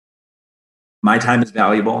My time is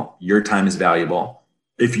valuable. Your time is valuable.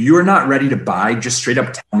 If you're not ready to buy, just straight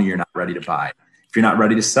up tell me you're not ready to buy. If you're not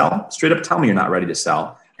ready to sell, straight up tell me you're not ready to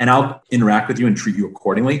sell. And I'll interact with you and treat you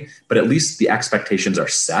accordingly. But at least the expectations are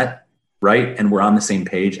set, right? And we're on the same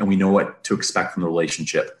page and we know what to expect from the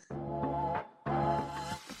relationship.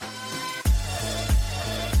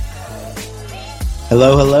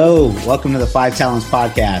 Hello. Welcome to the 5 Talents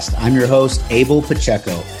Podcast. I'm your host, Abel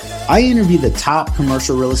Pacheco. I interview the top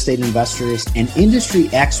commercial real estate investors and industry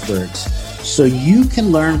experts so you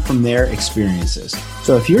can learn from their experiences.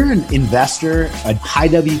 So if you're an investor, a high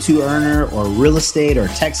W-2 earner, or real estate or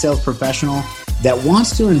tech sales professional that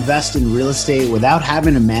wants to invest in real estate without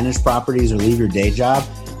having to manage properties or leave your day job,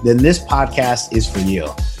 then this podcast is for you.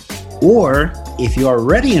 Or if you're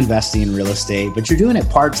already investing in real estate, but you're doing it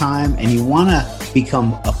part-time and you want to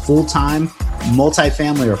become a full-time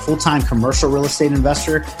multifamily or full-time commercial real estate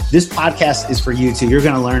investor, this podcast is for you too. You're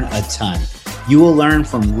going to learn a ton. You will learn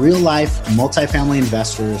from real-life multifamily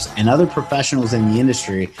investors and other professionals in the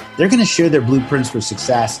industry. They're going to share their blueprints for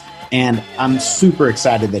success, and I'm super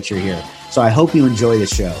excited that you're here. So I hope you enjoy the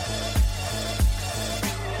show.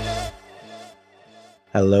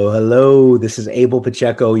 Hello. This is Abel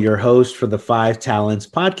Pacheco, your host for the 5 Talents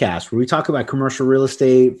Podcast, where we talk about commercial real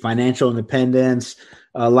estate, financial independence,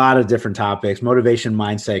 a lot of different topics, motivation,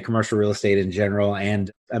 mindset, commercial real estate in general.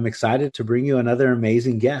 And I'm excited to bring you another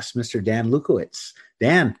amazing guest, Mr. Dan Lewkowicz.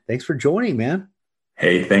 Dan, thanks for joining, man.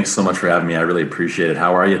 Hey, thanks so much for having me. I really appreciate it.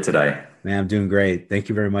 How are you today? Man, I'm doing great. Thank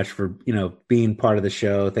you very much for, being part of the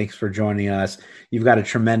show. Thanks for joining us. You've got a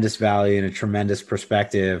tremendous value and a tremendous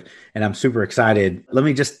perspective, and I'm super excited. Let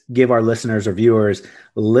me just give our listeners or viewers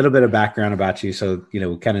a little bit of background about you. So,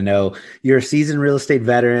 we kind of know you're a seasoned real estate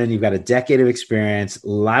veteran. You've got a decade of experience, a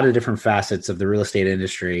lot of different facets of the real estate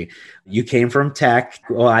industry. You came from tech.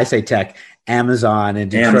 Well, I say tech. Amazon in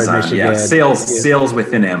Detroit, Michigan. Yeah, sales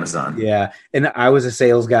within Amazon. Yeah. And I was a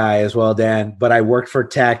sales guy as well, Dan, but I worked for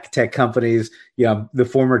tech companies, the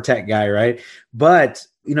former tech guy, right? But,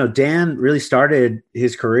 Dan really started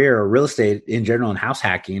his career or real estate in general in house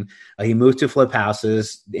hacking. He moved to flip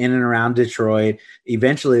houses in and around Detroit.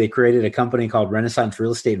 Eventually, they created a company called Renaissance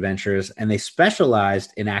Real Estate Ventures, and they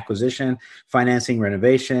specialized in acquisition, financing,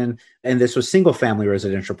 renovation. And this was single family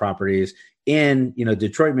residential properties in,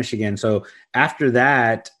 Detroit, Michigan. So after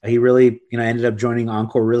that, he really, ended up joining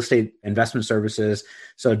Encore Real Estate Investment Services.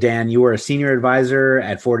 So Dan, you were a senior advisor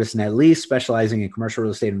at Fortis Net Lease, specializing in commercial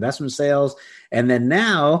real estate investment sales. And then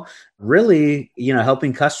now really,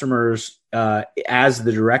 helping customers as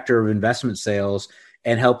the director of investment sales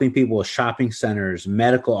and helping people with shopping centers,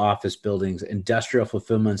 medical office buildings, industrial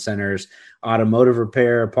fulfillment centers, automotive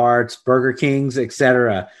repair parts, Burger Kings, et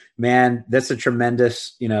cetera. Man, that's a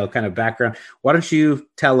tremendous, kind of background. Why don't you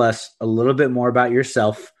tell us a little bit more about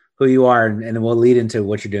yourself, who you are, and then we'll lead into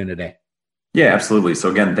what you're doing today. Yeah, absolutely.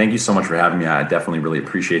 So again, thank you so much for having me. I definitely really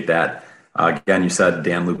appreciate that. Again, you said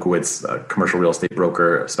Dan Lewkowicz, a commercial real estate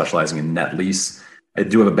broker specializing in net lease. I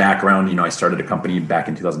do have a background. I started a company back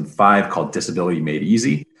in 2005 called Disability Made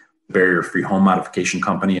Easy, a barrier-free home modification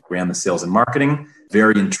company. I ran the sales and marketing.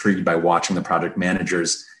 Very intrigued by watching the project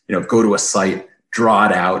managers, go to a site, draw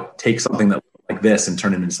it out, take something that looked like this and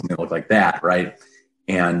turn it into something that looked like that, right?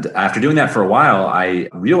 And after doing that for a while, I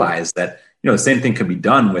realized that, the same thing could be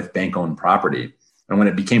done with bank-owned property. And when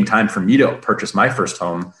it became time for me to purchase my first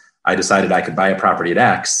home, I decided I could buy a property at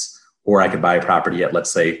X, or I could buy a property at, let's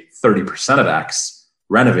say, 30% of X,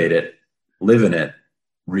 renovate it, live in it,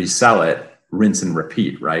 resell it, rinse and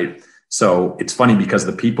repeat, right? So it's funny because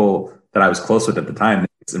the people that I was close with at the time,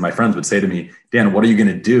 and my friends would say to me, Dan, what are you going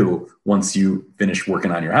to do once you finish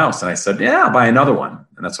working on your house? And I said, yeah, I'll buy another one.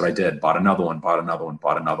 And that's what I did. Bought another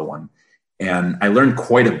one. And I learned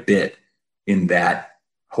quite a bit in that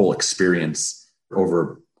whole experience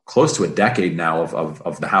over close to a decade now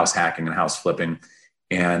of the house hacking and house flipping.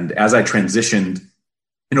 And as I transitioned,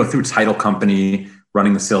 through title company,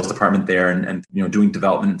 running the sales department there and doing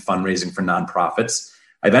development and fundraising for nonprofits,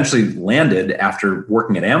 I eventually landed, after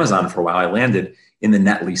working at Amazon for a while, I landed in the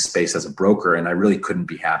net lease space as a broker, and I really couldn't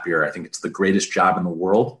be happier. I think it's the greatest job in the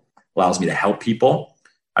world. Allows me to help people.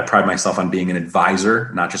 I pride myself on being an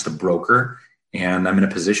advisor, not just a broker. And I'm in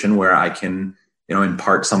a position where I can,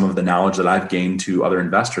 impart some of the knowledge that I've gained to other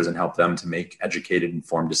investors and help them to make educated,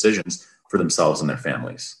 informed decisions for themselves and their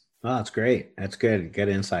families. Oh, that's great. That's good. Good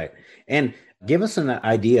insight. And give us an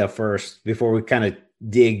idea first, before we kind of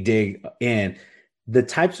dig in, the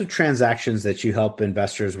types of transactions that you help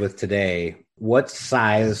investors with today. What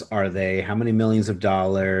size are they? How many millions of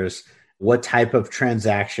dollars? What type of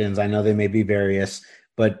transactions? I know they may be various,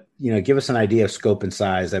 but give us an idea of scope and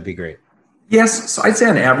size. That'd be great. Yes. So I'd say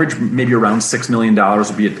on average, maybe around $6 million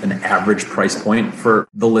would be an average price point for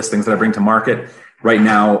the listings that I bring to market. Right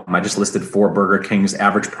now, I just listed 4 Burger Kings.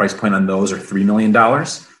 Average price point on those are $3 million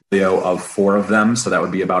of 4 of them. So that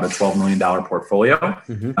would be about a $12 million portfolio.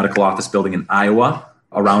 Mm-hmm. Medical office building in Iowa,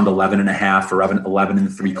 around 11.5 or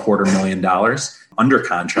 11.75 million under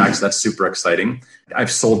contracts. That's super exciting.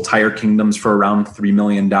 I've sold tire kingdoms for around $3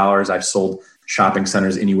 million. I've sold shopping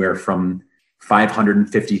centers anywhere from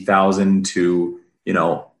 $550,000 to,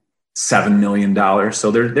 $7 million.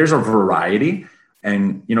 So there's a variety.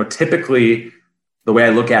 And, typically the way I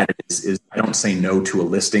look at it is I don't say no to a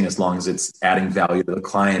listing as long as it's adding value to the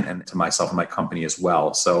client and to myself and my company as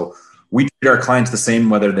well. So we treat our clients the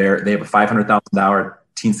same, whether they have a $500,000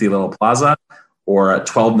 teensy little plaza or a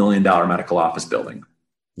 $12 million medical office building.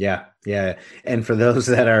 Yeah. Yeah. And for those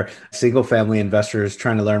that are single family investors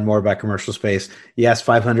trying to learn more about commercial space, yes,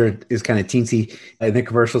 500 is kind of teensy in the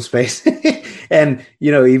commercial space. And,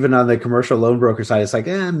 even on the commercial loan broker side, it's like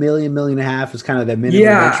 $1 million, $1.5 million is kind of the minimum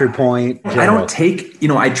entry point. I don't take,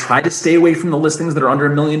 I try to stay away from the listings that are under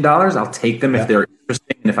 $1 million. I'll take them if they're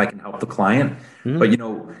interesting and if I can help the client. Mm-hmm.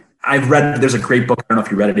 But, I've read, there's a great book. I don't know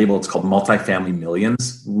if you read it, Abel. It's called Multifamily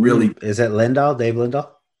Millions. Really. Is it Lindahl, Dave Lindahl?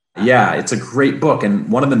 Yeah, it's a great book.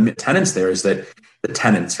 And one of the tenets there is that the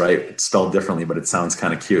tenants, right? It's spelled differently, but it sounds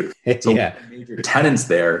kind of cute. So the major tenets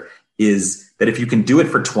there is that if you can do it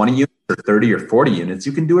for 20 units or 30 or 40 units,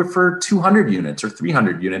 you can do it for 200 units or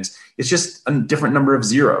 300 units. It's just a different number of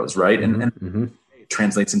zeros, right? And it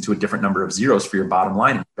translates into a different number of zeros for your bottom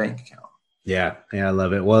line in your bank account. Yeah, I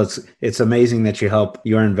love it. Well, it's amazing that you help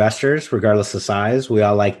your investors, regardless of size. We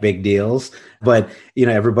all like big deals, but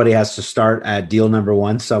everybody has to start at deal number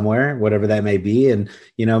 1 somewhere, whatever that may be. And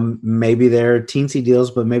maybe they're teensy deals,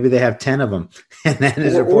 but maybe they have 10 of them, and then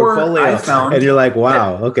there's a portfolio. I found and you're like,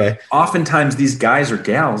 wow, okay. Oftentimes, these guys or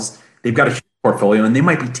gals, they've got a huge portfolio, and they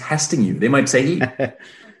might be testing you. They might say, "Hey,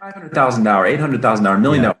 $500,000, $800,000, $1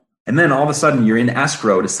 million," and then all of a sudden, you're in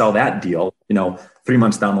escrow to sell that deal. 3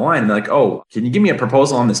 months down the line, and they're like, "Oh, can you give me a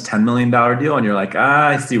proposal on this $10 million deal?" And you're like,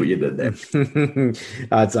 I see what you did there.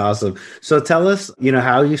 That's awesome. So tell us,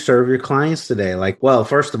 how you serve your clients today. Well,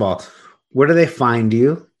 first of all, where do they find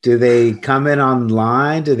you? Do they come in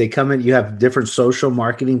online? Do they come in? You have different social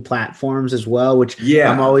marketing platforms as well, which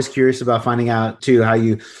I'm always curious about finding out too, how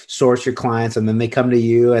you source your clients, and then they come to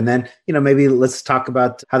you. And then, maybe let's talk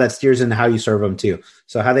about how that steers into how you serve them too.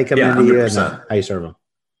 So how they come into 100%. You and how you serve them.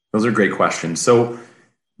 Those are great questions. So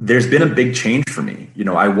there's been a big change for me.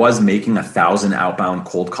 I was making 1,000 outbound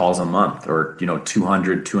cold calls a month or,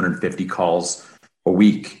 200, 250 calls a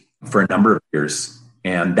week for a number of years.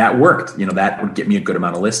 And that worked. That would get me a good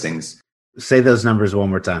amount of listings. Say those numbers one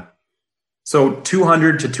more time. So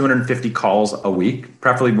 200 to 250 calls a week,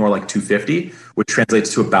 preferably more like 250, which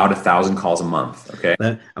translates to about 1,000 calls a month. Okay.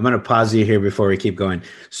 I'm going to pause you here before we keep going.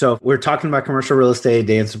 So we're talking about commercial real estate.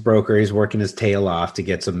 Dan's a broker. He's working his tail off to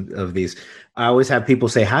get some of these. I always have people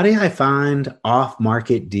say, how do I find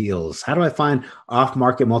off-market deals? How do I find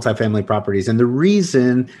off-market multifamily properties? And the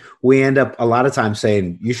reason we end up a lot of times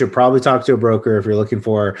saying you should probably talk to a broker if you're looking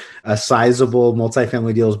for a sizable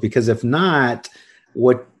multifamily deals, because if not,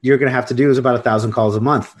 what you're going to have to do is about 1,000 calls a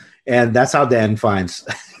month. And that's how Dan finds.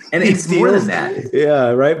 And it's more than that.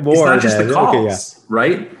 Yeah, right. More. It's not just the calls,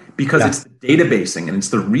 right? Because it's the databasing and it's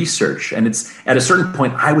the research. And it's at a certain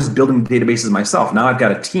point, I was building databases myself. Now I've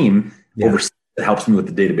got a team overseas that helps me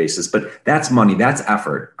with the databases, but that's money, that's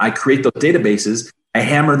effort. I create those databases, I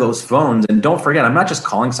hammer those phones. And don't forget, I'm not just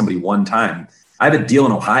calling somebody one time. I have a deal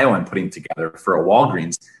in Ohio I'm putting together for a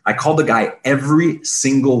Walgreens. I called the guy every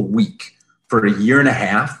single week for a year and a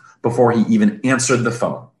half before he even answered the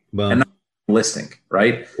phone. Boom. And not listing,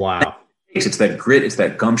 right? Wow. It's that grit, it's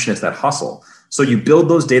that gumption, it's that hustle. So you build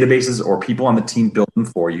those databases, or people on the team build them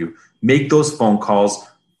for you, make those phone calls,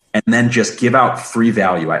 and then just give out free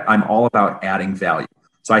value. I'm all about adding value.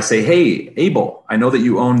 So I say, hey, Abel, I know that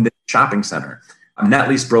you own this shopping center. I'm a net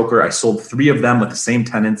lease broker. I sold 3 of them with the same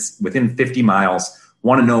tenants within 50 miles.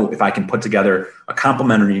 Want to know if I can put together a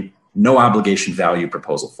complimentary, no obligation value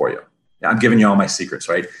proposal for you. I'm giving you all my secrets,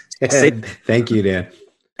 right? Thank you, Dan.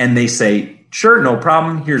 And they say, sure, no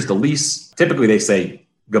problem. Here's the lease. Typically they say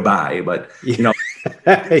goodbye, but they do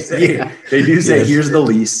say, here's the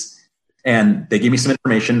lease. And they give me some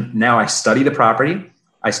information. Now I study the property.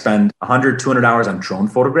 I spend 100, 200 hours on drone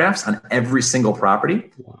photographs on every single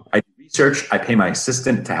property. Wow. I do research. I pay my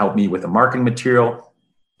assistant to help me with the marketing material,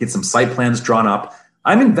 get some site plans drawn up.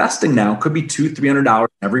 I'm investing now, could be $200, $300 in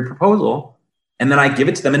every proposal. And then I give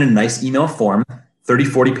it to them in a nice email form, 30,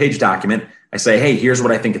 40 page document. I say, hey, here's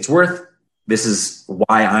what I think it's worth. This is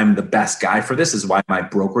why I'm the best guy for this. This is why my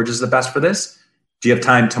brokerage is the best for this. Do you have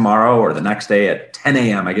time tomorrow or the next day at 10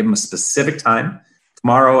 a.m.? I give them a specific time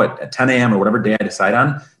tomorrow at 10 a.m. or whatever day I decide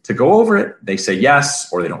on to go over it. They say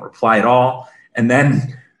yes, or they don't reply at all. And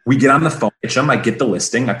then we get on the phone, pitch them, I get the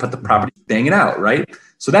listing, I put the property, bang it out, right?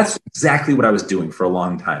 So that's exactly what I was doing for a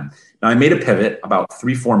long time. Now I made a pivot about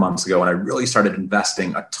 3-4 months ago, and I really started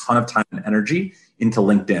investing a ton of time and energy into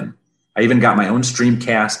LinkedIn. I even got my own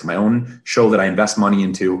streamcast, my own show that I invest money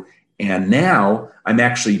into. And now I'm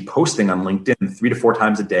actually posting on LinkedIn 3 to 4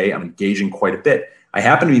 times a day. I'm engaging quite a bit. I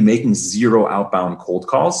happen to be making 0 outbound cold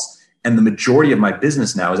calls. And the majority of my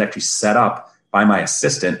business now is actually set up by my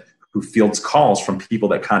assistant who fields calls from people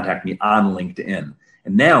that contact me on LinkedIn.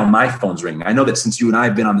 And now my phone's ringing. I know that since you and I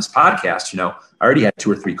have been on this podcast, I already had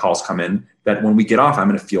 2 or 3 calls come in that when we get off, I'm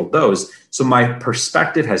going to field those. So my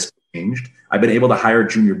perspective has changed. I've been able to hire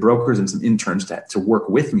junior brokers and some interns to work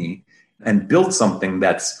with me and build something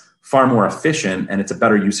that's far more efficient, and it's a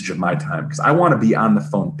better usage of my time because I want to be on the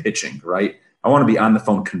phone pitching, right? I want to be on the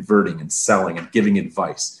phone converting and selling and giving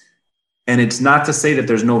advice. And it's not to say that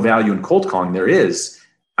there's no value in cold calling. There is.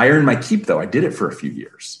 I earned my keep though. I did it for a few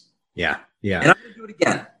years. Yeah. And I'm going to do it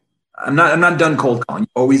again. I'm not done cold calling. You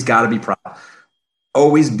always got to be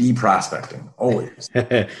always be prospecting. Always.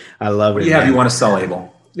 I love it. What do you have you want to sell,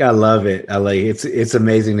 Abel? I love it. It's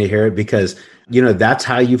amazing to hear it because, that's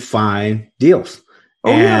how you find deals.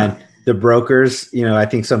 The brokers, I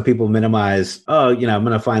think some people minimize, I'm going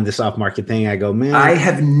to find this off market thing. I go, man. I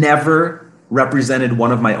have never represented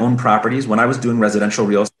one of my own properties. When I was doing residential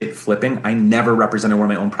real estate flipping, I never represented one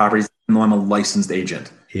of my own properties, even though I'm a licensed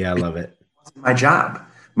agent. Yeah, I love it. My job.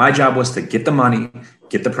 My job was to get the money,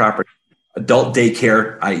 get the property, adult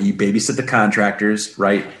daycare, i.e. babysit the contractors,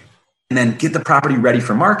 right? And then get the property ready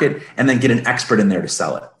for market and then get an expert in there to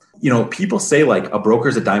sell it. People say like a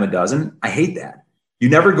broker's a dime a dozen. I hate that. You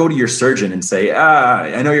never go to your surgeon and say,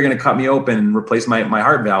 I know you're going to cut me open and replace my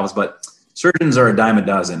heart valves, but surgeons are a dime a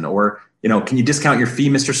dozen. Or, can you discount your fee,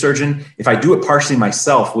 Mr. Surgeon? If I do it partially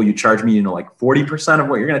myself, will you charge me, like 40% of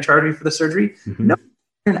what you're going to charge me for the surgery? Mm-hmm. No,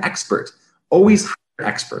 you're an expert. Always hire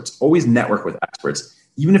experts. Always network with experts.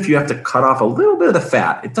 Even if you have to cut off a little bit of the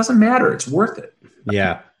fat, it doesn't matter. It's worth it.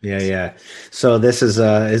 Yeah. So this is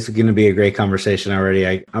it's going to be a great conversation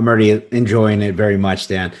already. I'm already enjoying it very much,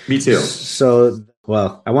 Dan. Me too. So,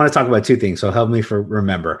 I want to talk about 2 things. So help me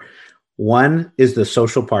remember. One is the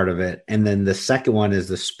social part of it. And then the second one is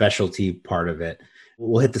the specialty part of it.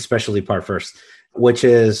 We'll hit the specialty part first, which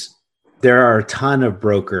is there are a ton of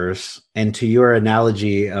brokers. And to your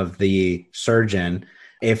analogy of the surgeon,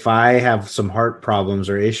 if I have some heart problems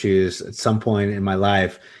or issues at some point in my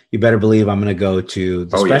life, you better believe I'm going to go to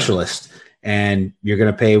the specialist. Yeah. And you're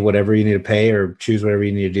going to pay whatever you need to pay or choose whatever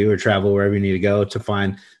you need to do or travel wherever you need to go to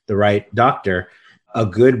find the right doctor. A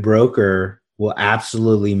good broker will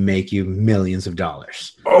absolutely make you millions of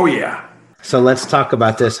dollars. Oh, yeah. So let's talk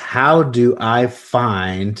about this. How do I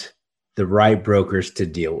find the right brokers to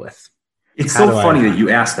deal with? It's so funny that you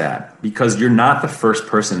asked that because you're not the first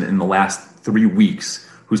person in the last 3 weeks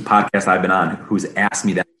whose podcast I've been on who's asked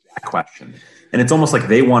me that question. And it's almost like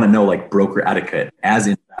they want to know like broker etiquette as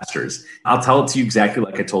investors. I'll tell it to you exactly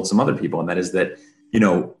like I told some other people. And that is that,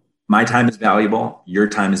 my time is valuable. Your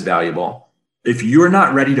time is valuable. If you're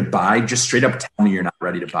not ready to buy, just straight up tell me you're not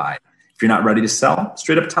ready to buy. If you're not ready to sell,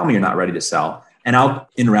 straight up tell me you're not ready to sell. And I'll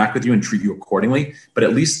interact with you and treat you accordingly. But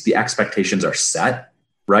at least the expectations are set,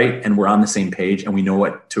 right? And we're on the same page and we know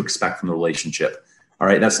what to expect from the relationship. All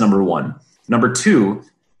right, that's number 1. Number 2,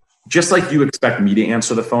 just like you expect me to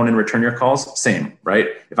answer the phone and return your calls, same, right?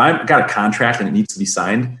 If I've got a contract and it needs to be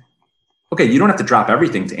signed, okay, you don't have to drop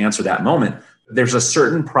everything to answer that moment. There's a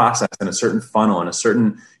certain process and a certain funnel and a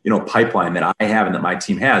certain, pipeline that I have and that my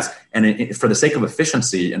team has. And for the sake of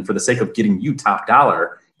efficiency and for the sake of getting you top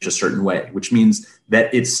dollar, it's a certain way, which means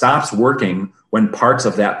that it stops working when parts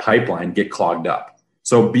of that pipeline get clogged up.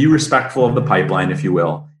 So be respectful of the pipeline, if you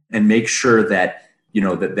will, and make sure that,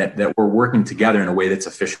 that we're working together in a way that's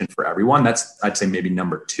efficient for everyone. That's, I'd say maybe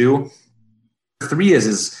number 2. 3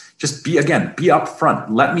 is just be upfront.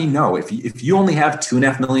 Let me know if you only have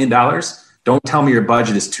 $2.5 million, don't tell me your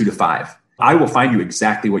budget is 2 to 5. I will find you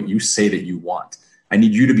exactly what you say that you want. I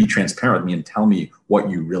need you to be transparent with me and tell me what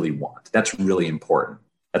you really want. That's really important.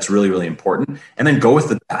 That's really, really important. And then go with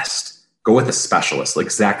the best. Go with a specialist,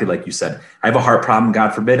 exactly like you said. I have a heart problem,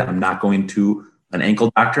 God forbid. I'm not going to an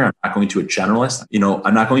ankle doctor. I'm not going to a generalist.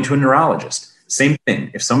 I'm not going to a neurologist. Same thing.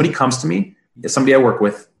 If somebody comes to me, if somebody I work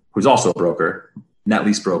with who's also a broker, net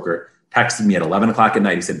lease broker, texted me at 11 o'clock at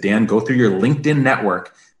night. He said, Dan, go through your LinkedIn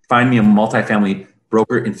network, find me a multifamily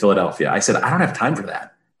broker in Philadelphia. I said, I don't have time for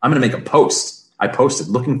that. I'm going to make a post. I posted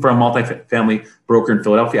looking for a multifamily broker in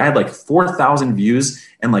Philadelphia. I had like 4,000 views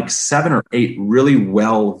and like 7 or 8 really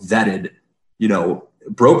well vetted,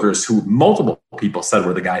 brokers who multiple people said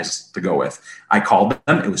were the guys to go with. I called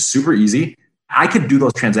them. It was super easy. I could do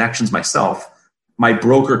those transactions myself. My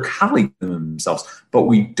broker colleagues themselves, but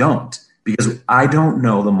we don't, because I don't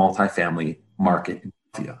know the multifamily market in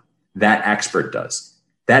Philadelphia. That expert does.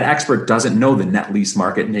 That expert doesn't know the net lease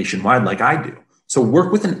market nationwide like I do. So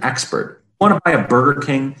work with an expert. You want to buy a Burger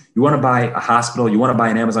King, you want to buy a hospital, you want to buy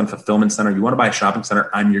an Amazon fulfillment center, you want to buy a shopping center,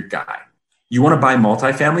 I'm your guy. You want to buy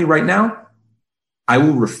multifamily right now? I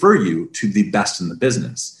will refer you to the best in the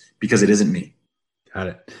business because it isn't me. Got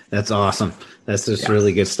it. That's awesome. That's just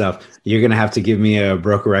really good stuff. You're going to have to give me a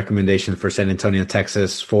broker recommendation for San Antonio,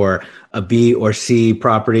 Texas for a B or C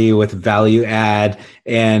property with value add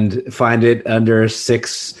and find it under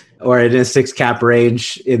 6 or in a 6 cap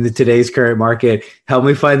range in today's current market. Help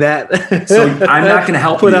me find that. So I'm not going to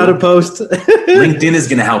help Put out a post. LinkedIn is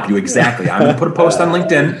going to help you. Exactly. I'm going to put a post on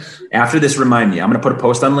LinkedIn. After this, remind me. I'm going to put a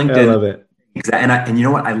post on LinkedIn. I love it. Exactly. And you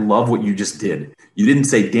know what? I love what you just did. You didn't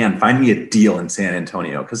say, Dan, find me a deal in San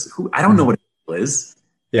Antonio, because I don't know what a deal is.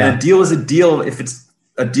 Yeah. And a deal is a deal if it's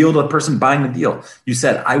a deal to the person buying the deal. You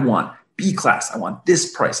said, I want B class. I want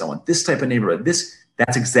this price. I want this type of neighborhood.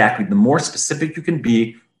 That's exactly. The more specific you can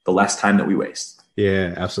be, the less time that we waste.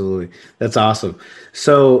 Yeah, absolutely. That's awesome.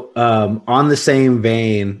 So on the same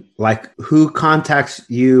vein, like who contacts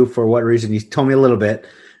you for what reason? You told me a little bit.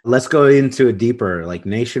 Let's go into it deeper, like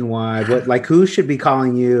nationwide. Who should be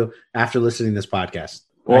calling you after listening to this podcast?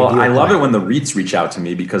 Well, I love it when the REITs reach out to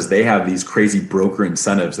me because they have these crazy broker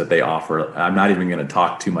incentives that they offer. I'm not even going to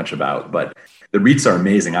talk too much about, but the REITs are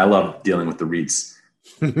amazing. I love dealing with the REITs.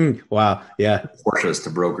 Wow. Yeah. Porsches to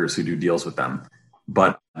brokers who do deals with them,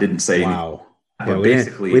 but didn't say wow. Yeah,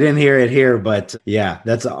 we didn't hear it here, but yeah,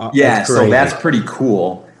 that's so that's pretty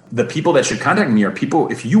cool. The people that should contact me are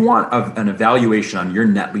people, if you want an evaluation on your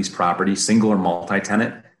net lease property, single or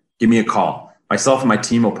multi-tenant, give me a call. Myself and my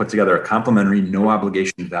team will put together a complimentary, no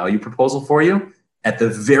obligation value proposal for you. At the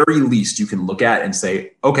very least, you can look at and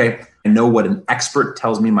say, okay, I know what an expert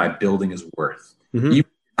tells me my building is worth. Mm-hmm. Even if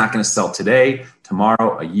it's not going to sell today,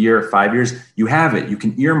 tomorrow, a year, 5 years, you have it. You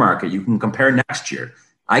can earmark it. You can compare next year.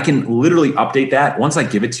 I can literally update that. Once I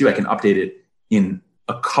give it to you, I can update it in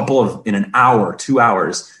an hour, 2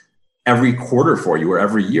 hours, every quarter for you or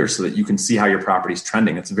every year so that you can see how your property is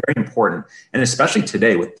trending. It's very important. And especially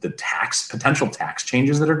today with the potential tax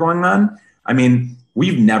changes that are going on. I mean,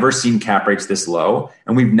 we've never seen cap rates this low,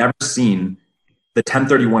 and we've never seen the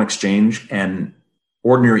 1031 exchange and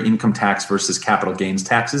ordinary income tax versus capital gains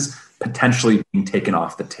taxes potentially being taken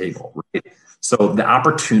off the table, right? So the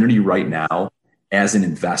opportunity right now as an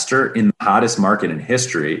investor in the hottest market in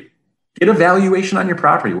history, get a valuation on your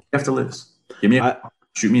property. What do you have to lose?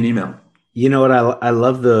 Shoot me an email. You know what? I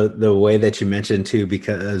love the way that you mentioned too,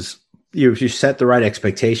 because you set the right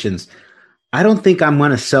expectations. I don't think I'm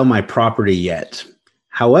going to sell my property yet.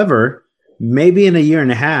 However, maybe in a year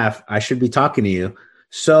and a half, I should be talking to you.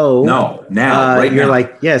 So right you're now.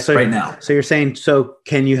 Like, yeah, so right now. So you're saying, so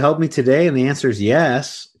can you help me today? And the answer is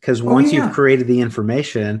yes. Because once you've created the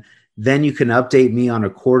information, then you can update me on a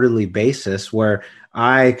quarterly basis where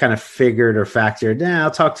I kind of figured or factored, I'll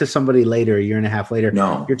talk to somebody later, a year and a half later.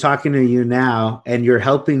 No, you're talking to you now and you're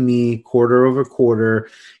helping me quarter over quarter.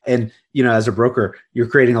 And, as a broker, you're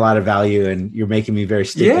creating a lot of value and you're making me very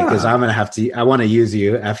sticky because I want to use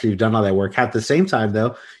you after you've done all that work. At the same time,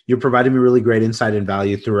 though, you're providing me really great insight and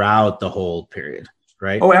value throughout the whole period,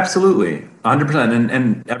 right? Oh, absolutely. 100%.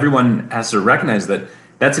 And everyone has to recognize that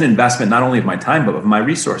that's an investment, not only of my time, but of my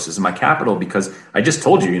resources and my capital, because I just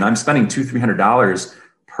told you, I'm spending $200-300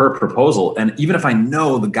 per proposal. And even if I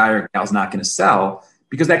know the guy or gal's not going to sell,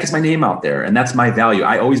 because that gets my name out there and that's my value.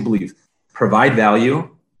 I always believe provide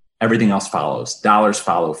value, everything else follows. Dollars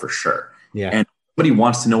follow for sure. Yeah. And if somebody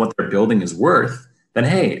wants to know what their building is worth, then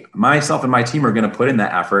hey, myself and my team are going to put in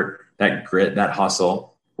that effort, that grit, that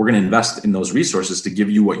hustle. We're going to invest in those resources to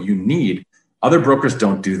give you what you need. Other brokers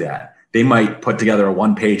don't do that. They might put together a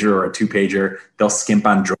 1-pager or a 2-pager. They'll skimp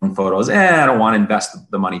on drone photos. I don't want to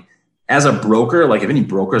invest the money. As a broker, like if any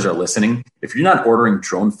brokers are listening, if you're not ordering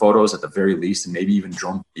drone photos at the very least, and maybe even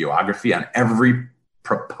drone videography on every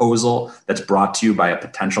proposal that's brought to you by a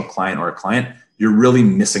potential client or a client, you're really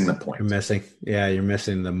missing the point. You're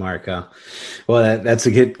missing the mark. Well, that's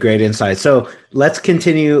a great insight. So let's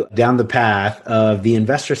continue down the path of the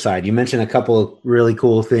investor side. You mentioned a couple of really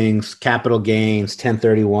cool things: capital gains,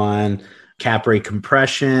 1031, cap rate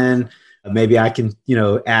compression. Maybe I can,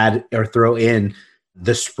 add or throw in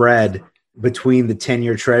the spread between the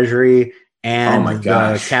 10-year treasury Oh And my the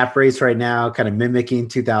gosh. cap rates right now kind of mimicking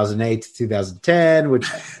 2008 to 2010,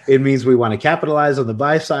 which it means we want to capitalize on the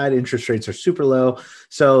buy side. Interest rates are super low.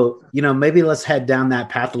 So, maybe let's head down that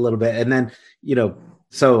path a little bit. And then,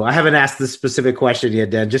 so I haven't asked this specific question yet,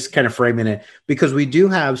 Dan, just kind of framing it, because we do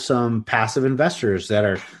have some passive investors that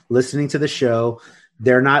are listening to the show.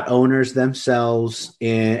 They're not owners themselves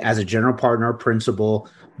as a general partner or principal,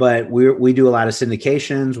 but we do a lot of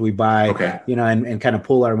syndications. We buy, Okay. and kind of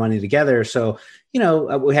pull our money together. So,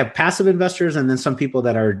 we have passive investors and then some people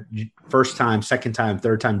that are first time, second time,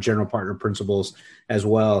 third time general partner principals as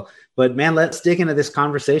well. But man, let's dig into this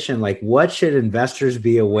conversation. Like, what should investors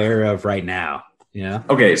be aware of right now?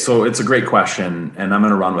 Okay, so it's a great question, and I'm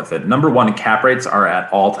going to run with it. Number one, cap rates are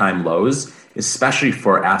at all-time lows, especially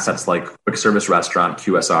for assets like quick service restaurant,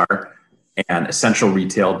 QSR, and essential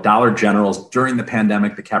retail. Dollar Generals, during the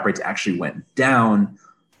pandemic, the cap rates actually went down.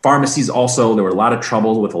 Pharmacies also, there were a lot of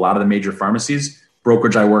trouble with a lot of the major pharmacies.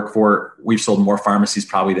 Brokerage I work for, we've sold more pharmacies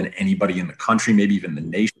probably than anybody in the country, maybe even the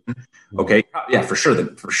nation. Okay, yeah, for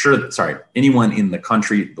sure. Sorry, anyone in the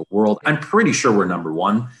country, the world. I'm pretty sure we're number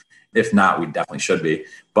one. If not, we definitely should be.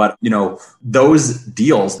 But, those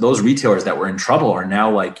deals, those retailers that were in trouble are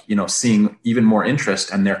now seeing even more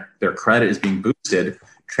interest, and their credit is being boosted.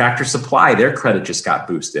 Tractor Supply, their credit just got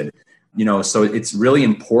boosted. So it's really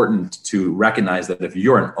important to recognize that if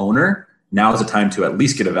you're an owner, now is the time to at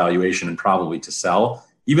least get a valuation and probably to sell,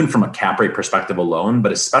 even from a cap rate perspective alone,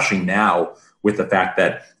 but especially now with the fact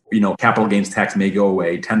that, capital gains tax may go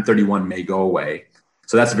away, 1031 may go away.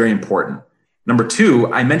 So that's very important. Number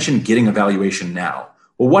two, I mentioned getting a valuation now.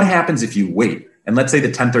 Well, what happens if you wait? And let's say the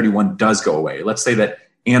 1031 does go away. Let's say that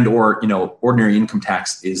ordinary income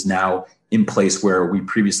tax is now in place where we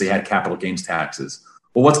previously had capital gains taxes.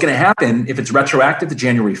 Well, what's going to happen if it's retroactive to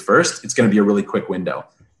January 1st? It's going to be a really quick window.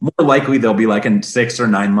 More likely, there'll be like a 6 or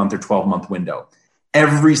 9 month or 12-month window.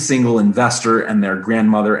 Every single investor and their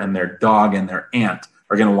grandmother and their dog and their aunt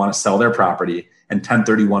are going to want to sell their property and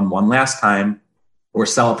 1031 one last time, or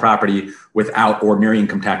sell a property without ordinary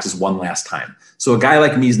income taxes one last time. So a guy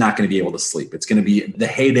like me is not going to be able to sleep. It's going to be the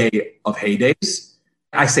heyday of heydays.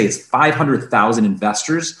 I say it's 500,000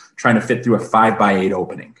 investors trying to fit through a 5x8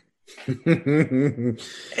 opening.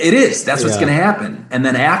 It is. That's what's going to happen. And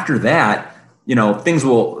then after that,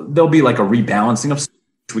 there'll be like a rebalancing of,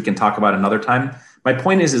 which we can talk about another time. My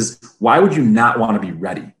point is why would you not want to be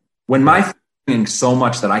ready? When my thinking so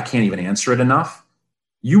much that I can't even answer it enough,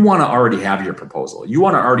 you want to already have your proposal. You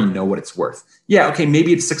want to already know what it's worth. Yeah, okay,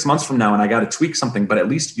 maybe it's 6 months from now and I got to tweak something, but at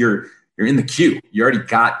least you're in the queue. You already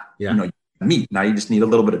got meat. Now you just need a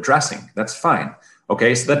little bit of dressing. That's fine.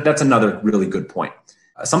 Okay, so that's another really good point.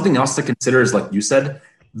 Something else to consider is, like you said,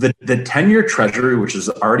 the 10-year treasury, which is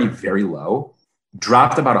already very low,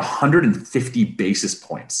 dropped about 150 basis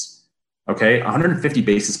points. Okay, 150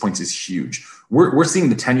 basis points is huge. We're seeing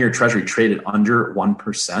the 10-year treasury traded under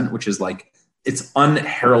 1%, which is it's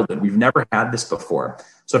unheralded. We've never had this before.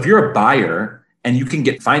 So if you're a buyer and you can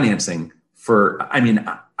get financing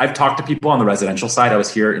I've talked to people on the residential side. I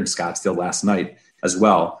was here in Scottsdale last night as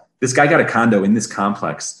well. This guy got a condo in this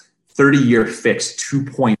complex, 30-year fixed,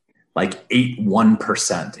 2.81%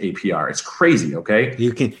 APR. It's crazy. Okay.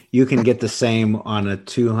 You can get the same on a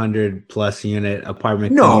 200 plus unit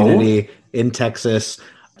apartment community in Texas,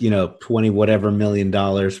 20 whatever $million,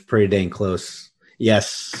 pretty dang close.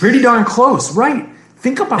 Yes. Pretty darn close. Right.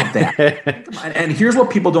 Think about that. And here's what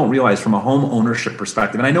people don't realize from a home ownership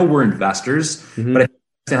perspective. And I know we're investors, but I understand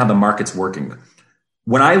how the market's working.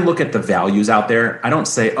 When I look at the values out there, I don't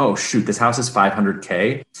say, oh, shoot, this house is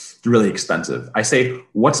 $500K. It's really expensive. I say,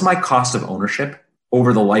 what's my cost of ownership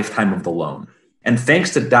over the lifetime of the loan? And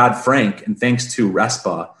thanks to Dodd-Frank and thanks to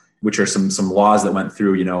RESPA, which are some laws that went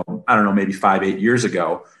through, maybe 5-8 years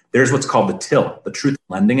ago, there's what's called the TIL, the Truth in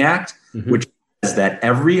Lending Act, which is that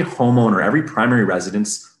every homeowner, every primary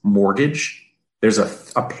residence mortgage, there's a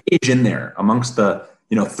page in there amongst the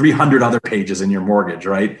 300 other pages in your mortgage,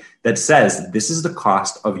 right? That says this is the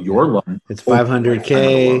cost of your loan. It's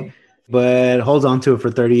 $500K, but hold on to it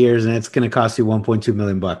for 30 years and it's going to cost you $1.2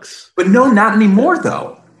 million. But no, not anymore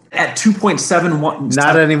though. At 2.71.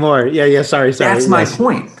 Not anymore. Yeah. Sorry. That's my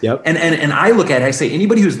point. Yep. And I look at it, I say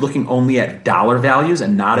anybody who's looking only at dollar values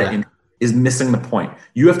and not at interest is missing the point.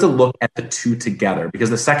 You have to look at the two together because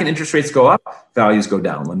the second interest rates go up, values go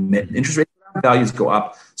down. When interest rates go down, values go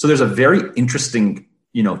up. So there's a very interesting,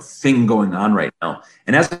 thing going on right now.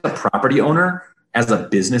 And as a property owner, as a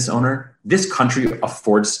business owner, this country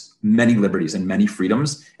affords many liberties and many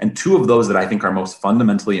freedoms. And two of those that I think are most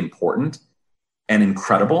fundamentally important and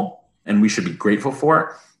incredible, and we should be grateful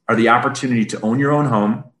for, are the opportunity to own your own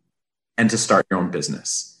home and to start your own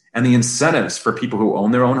business. And the incentives for people who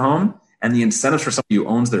own their own home and the incentives for somebody who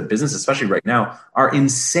owns their business, especially right now, are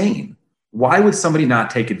insane. Why would somebody not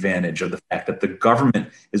take advantage of the fact that the government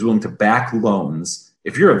is willing to back loans?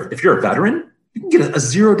 If you're a veteran, you can get a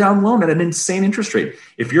zero down loan at an insane interest rate.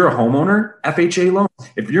 If you're a homeowner, FHA loan.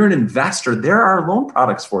 If you're an investor, there are loan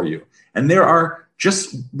products for you. And there are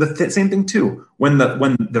just the same thing too. When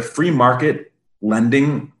the free market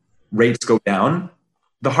lending rates go down,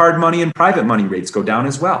 the hard money and private money rates go down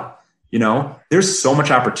as well. There's so much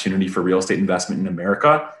opportunity for real estate investment in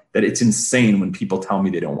America that it's insane when people tell me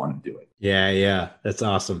they don't want to do it. Yeah. That's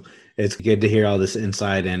awesome. It's good to hear all this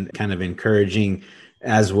insight and kind of encouraging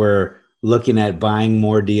as we're looking at buying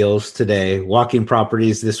more deals today, walking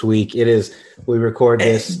properties this week. We record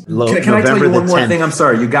this. Can I tell you one more thing? I'm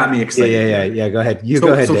sorry. You got me excited. Yeah. Go ahead.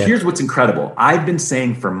 Go ahead. So here's what's incredible. I've been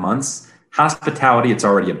saying for months, hospitality, it's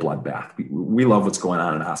already a bloodbath. We love what's going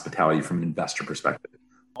on in hospitality from an investor perspective.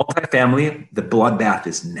 Multifamily, the bloodbath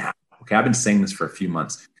is now. Okay, I've been saying this for a few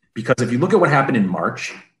months because if you look at what happened in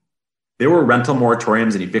March, there were rental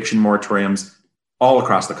moratoriums and eviction moratoriums all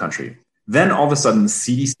across the country. Then all of a sudden the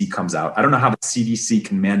CDC comes out. I don't know how the CDC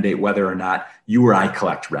can mandate whether or not you or I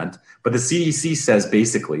collect rent, but the CDC says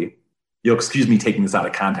basically, you'll excuse me taking this out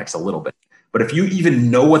of context a little bit, but if you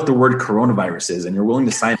even know what the word coronavirus is and you're willing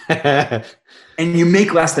to sign and you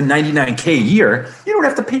make less than $99K a year, you don't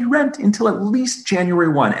have to pay rent until at least January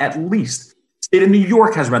 1, at least. State of New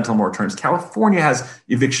York has rental moratoriums. California has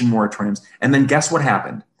eviction moratoriums. And then guess what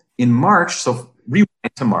happened? In March, so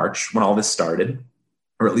rewind to March when all this started,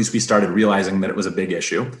 or at least we started realizing that it was a big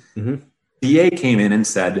issue. Mm-hmm. DA came in and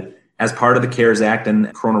said, as part of the CARES Act and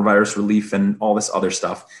coronavirus relief and all this other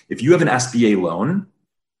stuff, if you have an SBA loan,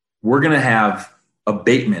 we're going to have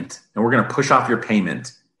abatement and we're going to push off your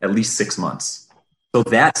payment at least 6 months. So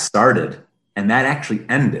that started and that actually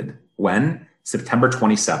ended when? September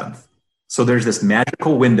 27th. So there's this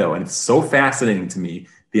magical window and it's so fascinating to me,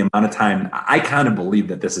 the amount of time. I kind of believe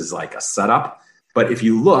that this is like a setup, but if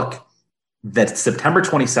you look, that September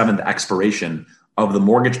 27th expiration of the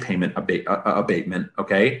mortgage payment abatement,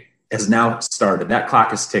 okay, has now started. That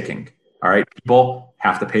clock is ticking. All right. People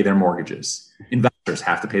have to pay their mortgages. Investors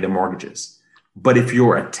have to pay their mortgages. But if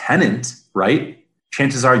you're a tenant, right,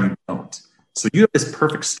 chances are you don't. So you have this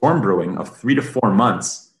perfect storm brewing of 3 to 4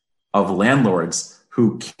 months of landlords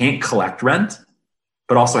who can't collect rent,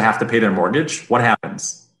 but also have to pay their mortgage. What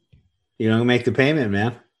happens? You don't make the payment,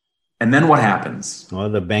 man. And then what happens? Well,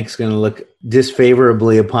 the bank's going to look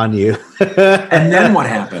disfavorably upon you. And then what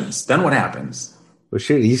happens? Well,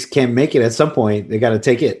 shoot, you can't make it at some point. They got to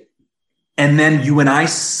take it. And then you and I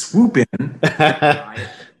swoop in.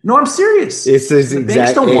 No, I'm serious. The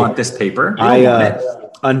banks don't want this paper.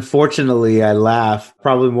 Unfortunately, I laugh,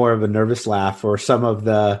 probably more of a nervous laugh for some of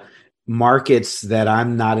the markets that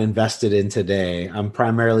I'm not invested in today. I'm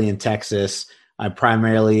primarily in Texas. I'm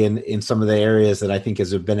primarily in some of the areas that I think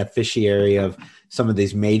is a beneficiary of some of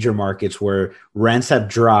these major markets where rents have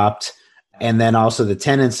dropped. And then also the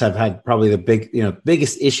tenants have had probably the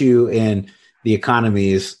biggest issue in the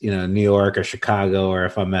economies, New York or Chicago, or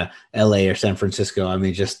if I'm at LA or San Francisco. I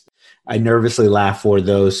mean, I nervously laugh for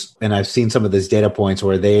those. And I've seen some of these data points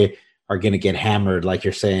where they are going to get hammered, like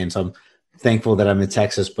you're saying. So I'm thankful that I'm in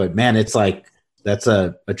Texas, but man, it's like, that's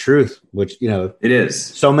a truth, which, it is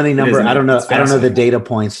so many numbers. I don't know the data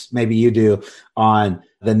points. Maybe you do on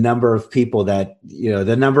the number of people that,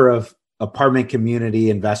 the number of apartment community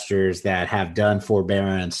investors that have done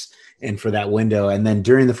forbearance and for that window. And then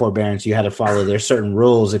during the forbearance, you had to follow there's certain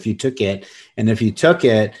rules if you took it. And if you took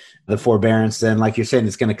it, the forbearance, then like you're saying,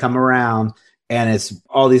 it's going to come around and it's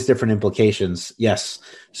all these different implications. Yes.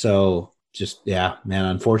 So man,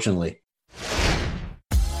 unfortunately.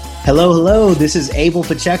 Hello. This is Abel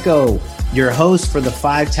Pacheco, your host for the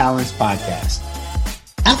 5 Talents podcast.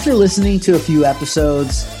 After listening to a few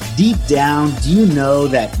episodes, deep down, do you know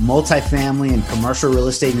that multifamily and commercial real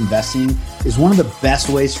estate investing is one of the best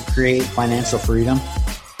ways to create financial freedom?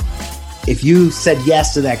 If you said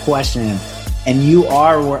yes to that question and you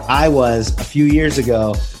are where I was a few years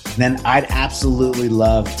ago, then I'd absolutely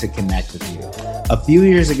love to connect with you. A few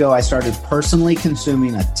years ago, I started personally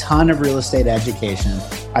consuming a ton of real estate education.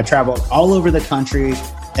 I traveled all over the country,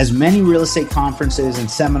 as many real estate conferences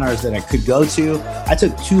and seminars that I could go to. I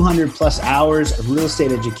took 200 plus hours of real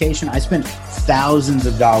estate education. I spent thousands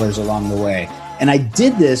of dollars along the way. And I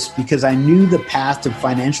did this because I knew the path to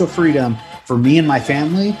financial freedom for me and my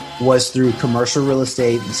family was through commercial real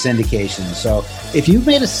estate and syndication. So if you've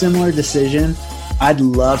made a similar decision, I'd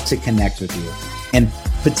love to connect with you. And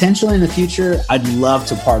potentially in the future, I'd love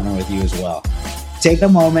to partner with you as well. Take a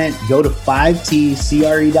moment, go to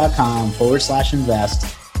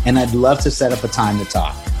 5tcre.com/invest and I'd love to set up a time to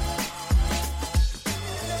talk.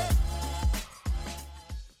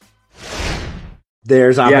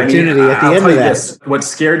 There's opportunity at the end of that. What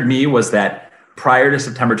scared me was that prior to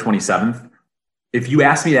September 27th, if you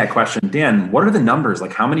asked me that question, Dan, what are the numbers?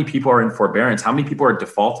 Like, how many people are in forbearance? How many people are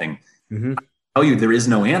defaulting? Mm-hmm. I'll tell you there is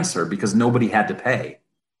no answer because nobody had to pay.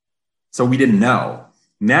 So we didn't know.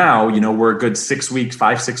 Now, we're a good 6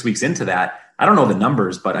 weeks into that. I don't know the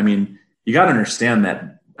numbers, but I mean, you got to understand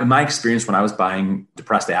that in my experience when I was buying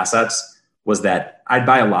depressed assets was that I'd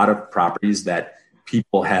buy a lot of properties that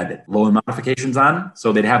people had loan modifications on.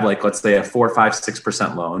 So they'd have like, let's say a 4, 5,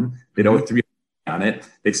 6% loan. They'd owe 3 on it.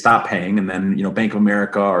 They'd stop paying. And then, Bank of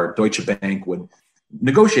America or Deutsche Bank would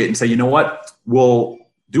negotiate and say, you know what, we'll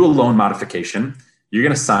do a loan modification. You're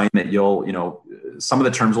going to sign that some of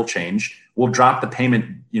the terms will change. We'll drop the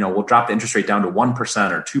payment, we'll drop the interest rate down to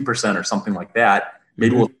 1% or 2% or something like that.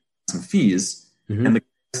 Maybe we'll some fees. And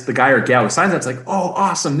the guy or gal who signs that's like, oh,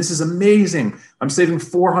 awesome. This is amazing. I'm saving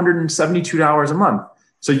 $472 a month.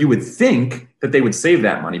 So you would think that they would save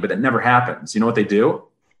that money, but it never happens. You know what they do?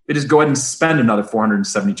 They just go ahead and spend another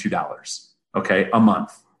 $472, a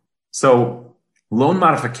month. So loan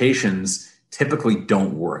modifications typically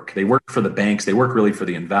don't work. They work for the banks. They work really for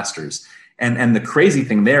the investors. And the crazy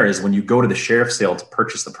thing there is when you go to the sheriff's sale to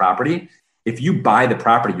purchase the property, if you buy the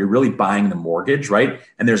property, you're really buying the mortgage, right?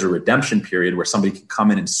 And there's a redemption period where somebody can come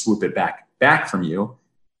in and swoop it back from you.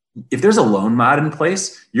 If there's a loan mod in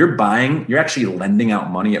place, you're actually lending out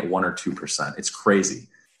money at 1 or 2%. It's crazy.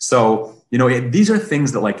 So, these are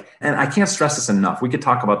things that and I can't stress this enough. We could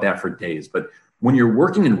talk about that for days, but when you're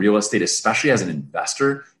working in real estate, especially as an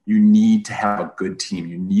investor, you need to have a good team.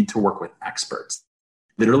 You need to work with experts.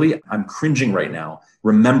 Literally, I'm cringing right now,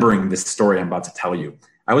 remembering this story I'm about to tell you.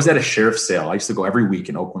 I was at a sheriff's sale. I used to go every week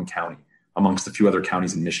in Oakland County, amongst a few other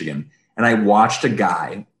counties in Michigan. And I watched a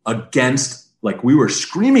guy we were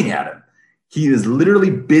screaming at him. He is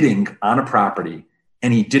literally bidding on a property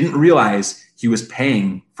and he didn't realize he was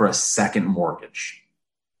paying for a second mortgage.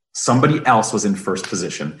 Somebody else was in first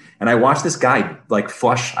position. And I watched this guy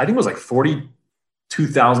flush, I think it was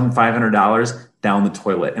 $42,500 down the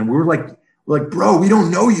toilet. And we were like, bro, we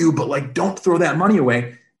don't know you, but don't throw that money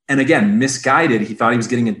away. And again, misguided. He thought he was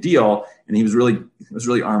getting a deal and it was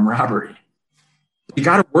really armed robbery. You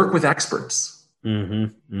got to work with experts.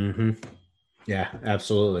 Mm-hmm. Mm-hmm. Yeah,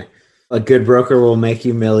 absolutely. A good broker will make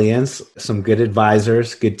you millions. Some good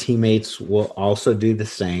advisors, good teammates will also do the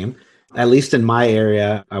same. At least in my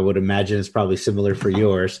area, I would imagine it's probably similar for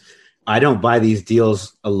yours. I don't buy these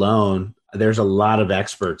deals alone. There's a lot of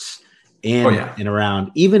experts and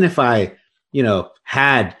around. Even if I,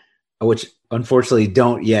 had, which unfortunately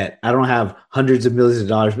don't yet, I don't have hundreds of millions of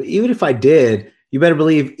dollars, but even if I did, you better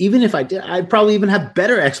believe, even if I did, I'd probably even have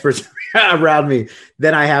better experts around me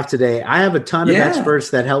than I have today. I have a ton of experts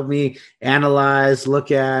that help me analyze,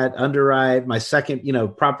 look at, underwrite my second,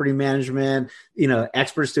 property management,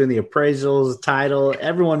 experts doing the appraisals, title,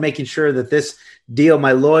 everyone making sure that this deal,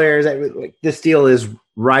 my lawyers, this deal is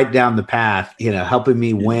right down the path, helping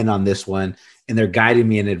me win on this one. And they're guiding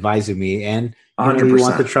me and advising me. And you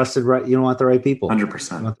want the trusted, right? You don't want the right people.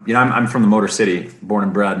 100%. I'm from the Motor City, born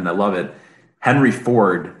and bred, and I love it. Henry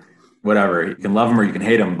Ford, whatever, you can love him or you can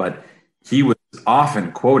hate him, but he was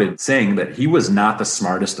often quoted saying that he was not the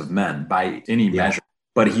smartest of men by any measure.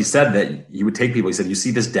 But he said that he would take people. He said, you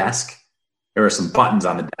see this desk? There are some buttons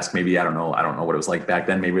on the desk. Maybe, I don't know what it was like back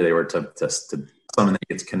then. Maybe they were to someone that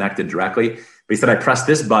gets connected directly. But he said, I press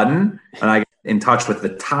this button and I get in touch with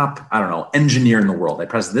the top, engineer in the world. I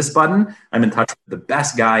press this button, I'm in touch with the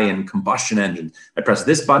best guy in combustion engines. I press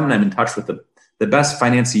this button, I'm in touch with the best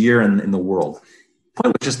financier in the world. The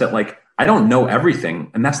point was just that I don't know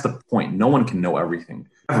everything. And that's the point. No one can know everything.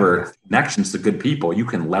 However, connections to good people, you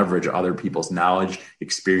can leverage other people's knowledge,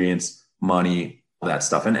 experience, money, all that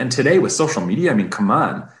stuff. And today with social media, come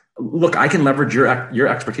on. Look, I can leverage your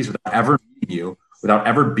expertise without ever meeting you, without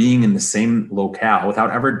ever being in the same locale,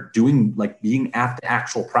 without ever being at the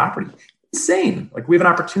actual property. Insane. We have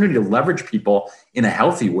an opportunity to leverage people in a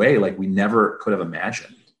healthy way we never could have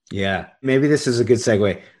imagined. Yeah. Maybe this is a good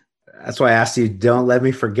segue. That's why I asked you, don't let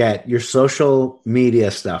me forget your social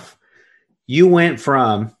media stuff. You went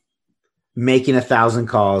from making 1,000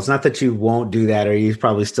 calls, not that you won't do that, or you're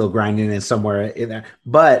probably still grinding in somewhere in there,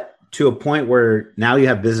 but to a point where now you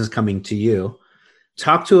have business coming to you.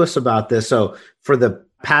 Talk to us about this. So for the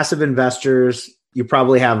passive investors, you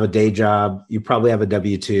probably have a day job. You probably have a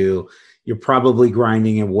W-2. You're probably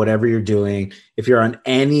grinding in whatever you're doing. If you're on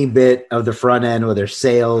any bit of the front end, whether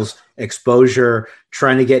sales, exposure,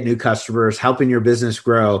 trying to get new customers, helping your business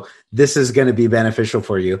grow, this is going to be beneficial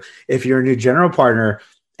for you. If you're a new general partner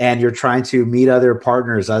and you're trying to meet other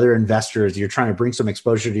partners, other investors, you're trying to bring some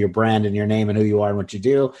exposure to your brand and your name and who you are and what you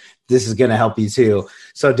do, this is going to help you too.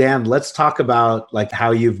 So Dan, let's talk about like how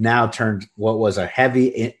you've now turned what was a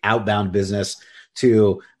heavy outbound business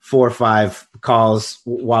to 4 or 5 calls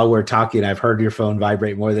while we're talking. I've heard your phone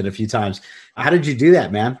vibrate more than a few times. How did you do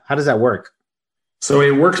that, man? How does that work? So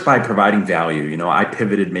it works by providing value. I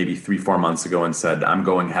pivoted maybe 3-4 months ago and said, I'm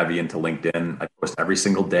going heavy into LinkedIn. I post every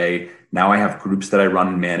single day. Now I have groups that I run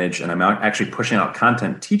and manage, and I'm actually pushing out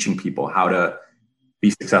content, teaching people how to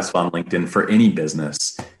be successful on LinkedIn for any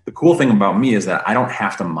business. The cool thing about me is that I don't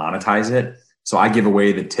have to monetize it. So I give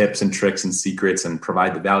away the tips and tricks and secrets and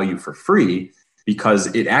provide the value for free because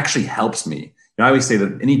it actually helps me. I always say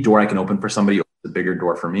that any door I can open for somebody opens a bigger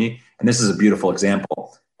door for me. And this is a beautiful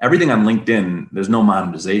example. Everything on LinkedIn, there's no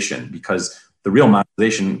monetization because the real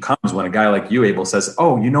monetization comes when a guy like you, Abel, says,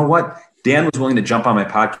 oh, you know what? Dan was willing to jump on my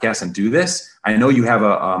podcast and do this. I know you have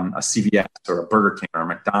a CVS or a Burger King or a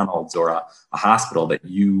McDonald's or a hospital that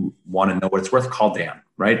you want to know what it's worth. Call Dan,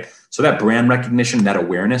 right? So that brand recognition, that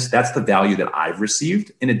awareness, that's the value that I've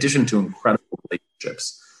received in addition to incredible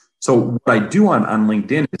relationships. So what I do on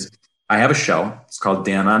LinkedIn is I have a show. It's called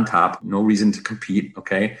Dan on Top. No reason to compete,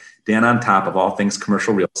 okay? Dan on Top of all things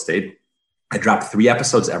commercial real estate. I drop 3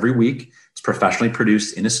 episodes every week. It's professionally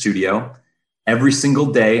produced in a studio. Every single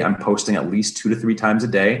day, I'm posting at least 2 to 3 times a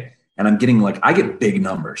day. And I'm getting I get big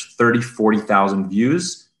numbers, 30, 40,000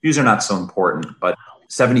 views. Views are not so important, but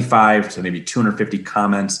 75 to maybe 250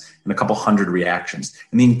 comments and a couple hundred reactions.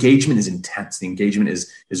 And the engagement is intense. The engagement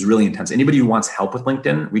is really intense. Anybody who wants help with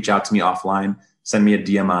LinkedIn, reach out to me offline. Send me a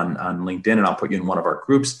DM on LinkedIn and I'll put you in one of our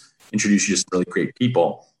groups, introduce you to some really great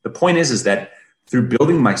people. The point is that through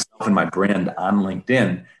building myself and my brand on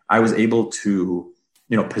LinkedIn, I was able to,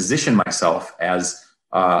 position myself as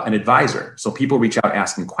an advisor. So people reach out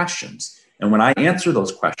asking questions. And when I answer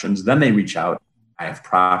those questions, then they reach out, I have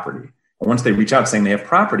property. And once they reach out saying they have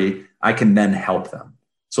property, I can then help them.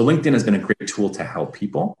 So LinkedIn has been a great tool to help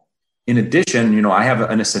people. In addition, I have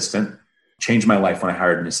an assistant. Changed my life when I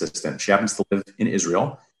hired an assistant. She happens to live in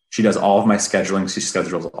Israel. She does all of my scheduling. She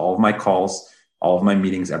schedules all of my calls, all of my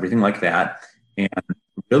meetings, everything like that. And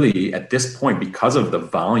really at this point, because of the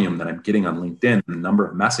volume that I'm getting on LinkedIn, the number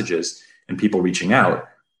of messages and people reaching out,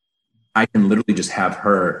 I can literally just have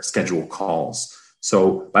her schedule calls.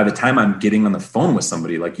 So by the time I'm getting on the phone with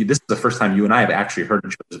somebody like you, this is the first time you and I have actually heard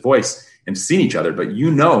each other's voice and seen each other, but you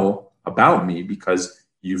know about me because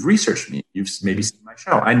you've researched me. You've maybe seen my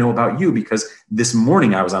show. I know about you because this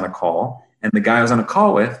morning I was on a call and the guy I was on a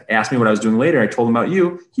call with asked me what I was doing later. I told him about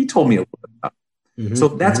you. He told me a little bit about you. Mm-hmm, so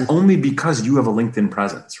that's only because you have a LinkedIn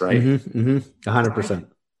presence, right? 100%.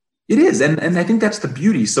 It is. And I think that's the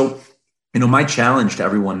beauty. So, my challenge to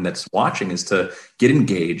everyone that's watching is to get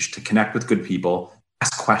engaged, to connect with good people,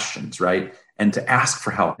 ask questions, right? And to ask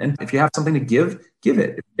for help. And if you have something to give it.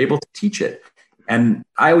 If you're able to teach it. And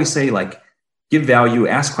I always say give value,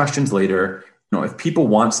 ask questions later. If people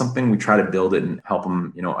want something, we try to build it and help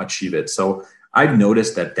them, achieve it. So I've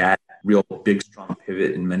noticed that real big, strong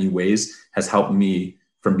pivot in many ways has helped me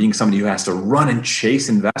from being somebody who has to run and chase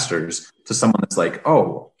investors to someone that's like,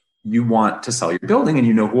 oh, you want to sell your building and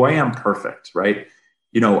you know who I am. Perfect. Right.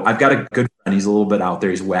 I've got a good friend. He's a little bit out there.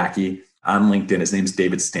 He's wacky on LinkedIn. His name's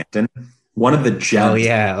David Stanton. One of the gems. Oh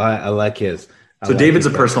yeah. I like his. So David's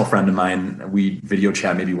a personal friend of mine. We video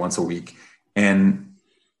chat maybe once a week. And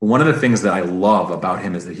one of the things that I love about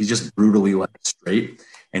him is that he's just brutally straight.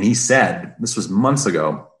 And he said, this was months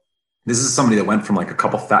ago, this is somebody that went from a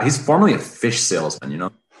couple thousand, he's formerly a fish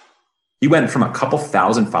salesman, He went from a couple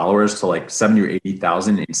thousand followers to 70 or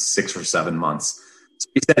 80,000 in 6 or 7 months. So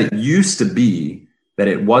he said it used to be that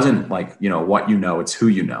it wasn't what you know, it's who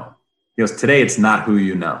you know. He goes, today it's not who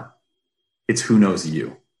you know, it's who knows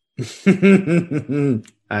you.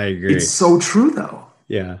 I agree. It's so true though.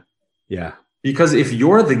 Yeah. Yeah. Because if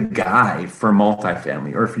you're the guy for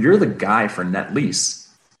multifamily or if you're the guy for net lease,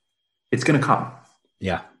 it's going to come.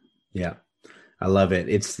 Yeah. Yeah. I love it.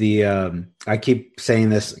 It's I keep saying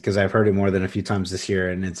this because I've heard it more than a few times this year,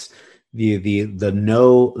 and it's the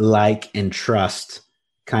know, like, and trust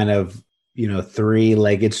kind of,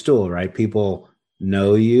 3-legged stool, right? People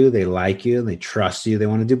know you, they like you, they trust you, they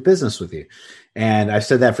want to do business with you. And I've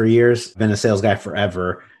said that for years, been a sales guy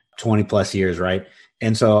forever, 20 plus years, right?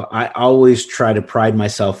 And so I always try to pride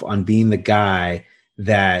myself on being the guy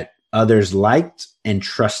that others liked and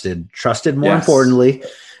trusted more importantly.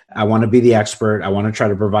 I want to be the expert. I want to try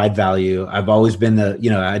to provide value. I've always been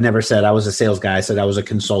I never said I was a sales guy. I said I was a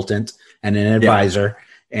consultant and an advisor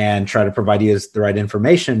and try to provide you the right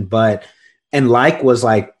information. And like was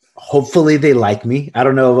hopefully they like me. I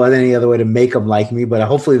don't know of any other way to make them like me, but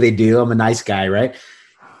hopefully they do. I'm a nice guy, right?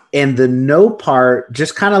 And the no part,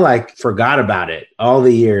 just kind of like forgot about it all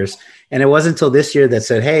the years. And it wasn't until this year that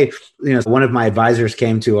said, hey, one of my advisors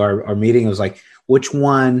came to our meeting. It was like, which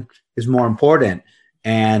one is more important?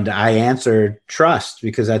 And I answered trust,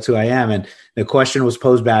 because that's who I am. And the question was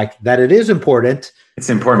posed back that it is important. It's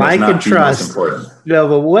important. Like and trust. Important.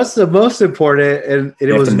 But what's the most important? And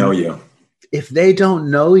it was to know you. If they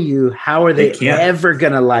don't know you, how are they ever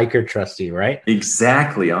going to like or trust you, right?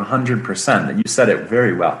 Exactly, 100%. You said it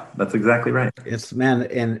very well. That's exactly right. It's, man,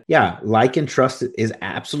 and yeah, like and trust is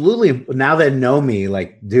absolutely, now they know me,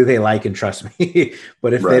 like, do they like and trust me?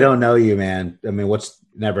 But if they don't know you, man, I mean, what's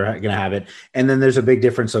never going to have it? And then there's a big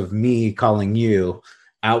difference of me calling you,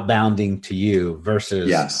 outbounding to you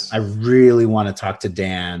versus I really want to talk to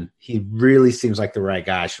Dan. He really seems like the right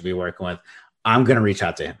guy I should be working with. I'm going to reach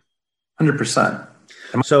out to him. 100%.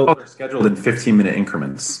 So they're scheduled in 15-minute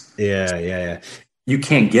increments. Yeah. You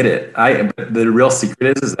can't get it. The real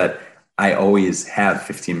secret is that I always have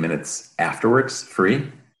 15 minutes afterwards free.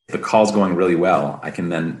 If the call's going really well, I can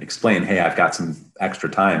then explain, hey, I've got some extra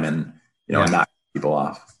time, and knock people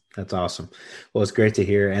off. That's awesome. Well, it's great to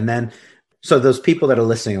hear. And then, so those people that are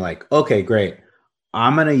listening, like, okay, great.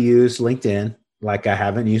 I'm going to use LinkedIn like I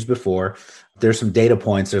haven't used before. There's some data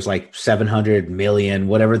points. There's like 700 million,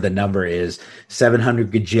 whatever the number is,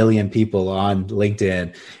 700 gajillion people on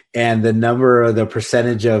LinkedIn. And the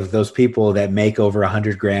percentage of those people that make over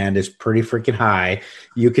 100 grand is pretty freaking high.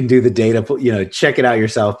 You can do the data, check it out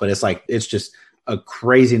yourself, but it's just a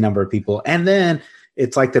crazy number of people. And then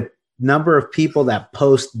it's like the number of people that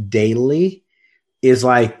post daily is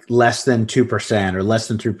like less than 2% or less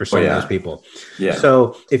than 3% of those people. Yeah.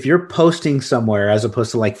 So if you're posting somewhere as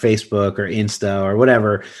opposed to like Facebook or Insta or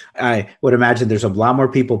whatever, I would imagine there's a lot more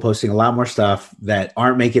people posting a lot more stuff that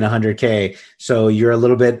aren't making 100K. So you're a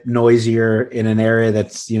little bit noisier in an area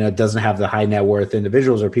that's, doesn't have the high net worth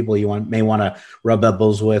individuals or people you may want to rub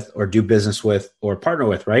elbows with or do business with or partner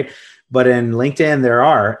with, right? But in LinkedIn, there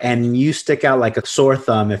are, and you stick out like a sore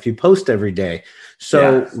thumb if you post every day.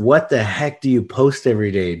 So what the heck do you post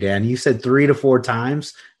every day, Dan? You said 3 to 4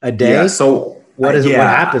 times a day. Yeah. So what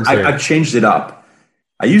happens there? I've changed it up.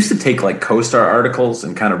 I used to take like CoStar articles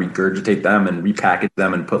and kind of regurgitate them and repackage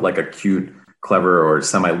them and put like a cute, clever or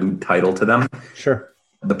semi-lewd title to them. Sure.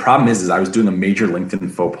 The problem is I was doing a major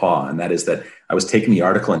LinkedIn faux pas, and that is that I was taking the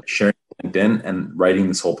article and sharing it on LinkedIn and writing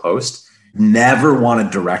this whole post. Never want to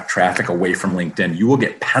direct traffic away from LinkedIn. You will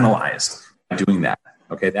get penalized by doing that.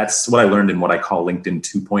 Okay. That's what I learned in what I call LinkedIn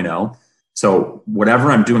 2.0. So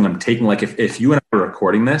whatever I'm doing, I'm taking, like, if you and I were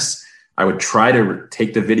recording this, I would try to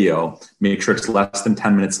take the video, make sure it's less than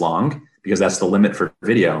 10 minutes long, because that's the limit for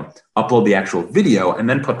video, upload the actual video, and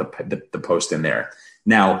then put the post in there.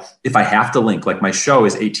 Now, if I have to link, like my show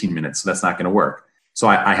is 18 minutes, so that's not going to work. So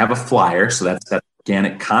I have a flyer. So that's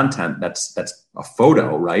organic content. That's a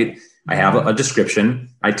photo, right? I have a description.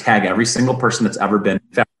 I tag every single person that's ever been.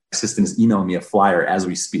 In fact, my assistant is emailing me a flyer as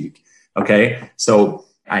we speak. Okay. So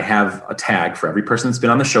I have a tag for every person that's been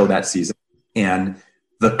on the show that season, and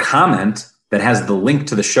the comment that has the link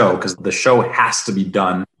to the show, because the show has to be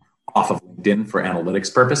done off of LinkedIn for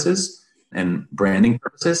analytics purposes and branding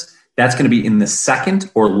purposes. That's going to be in the second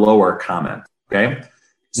or lower comment. Okay.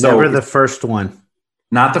 So never the first one.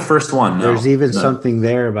 Not the first one. No. There's even something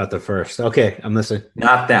there about the first. Okay, I'm listening.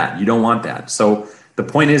 Not that. You don't want that. So the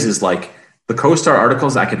point is like the CoStar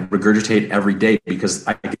articles I could regurgitate every day because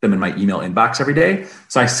I get them in my email inbox every day.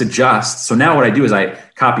 So I suggest. So now what I do is I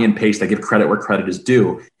copy and paste. I give credit where credit is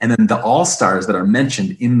due. And then the all-stars that are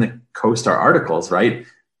mentioned in the CoStar articles, right?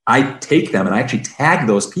 I take them and I actually tag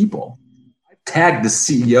those people. I tag the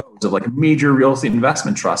CEOs of like major real estate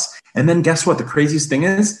investment trusts. And then guess what? The craziest thing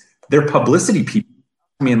is they're publicity people.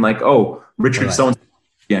 I mean, like, oh, Richard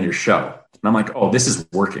so-and-so on your show. And I'm like, oh, this is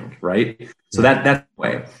working, right? So that's the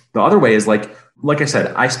way. The other way is like I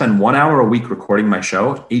said, I spend 1 hour a week recording my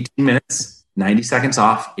show, 18 minutes, 90 seconds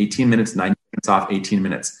off, 18 minutes, 90 seconds off, 18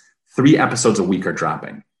 minutes. 3 episodes a week are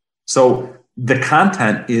dropping. So the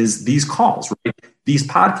content is these calls, right? These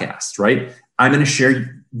podcasts, right? I'm going to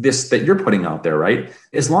share this that you're putting out there, right?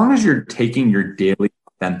 As long as you're taking your daily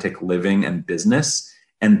authentic living and business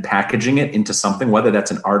and packaging it into something, whether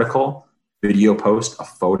that's an article, video post, a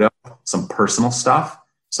photo, some personal stuff,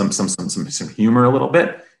 some humor a little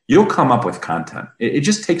bit, you'll come up with content. It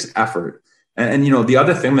just takes effort. And the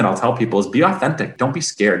other thing that I'll tell people is be authentic. Don't be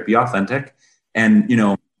scared. Be authentic. And,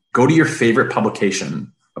 go to your favorite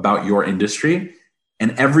publication about your industry,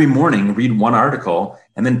 and every morning read one article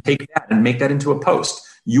and then take that and make that into a post.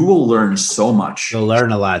 You will learn so much. You'll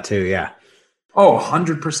learn a lot too. Yeah. Oh,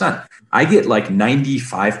 100%. I get like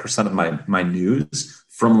 95% of my news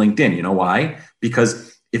from LinkedIn. You know why?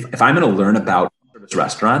 Because if I'm going to learn about this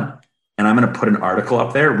restaurant and I'm going to put an article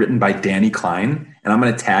up there written by Danny Klein and I'm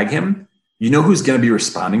going to tag him, you know who's going to be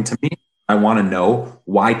responding to me? I want to know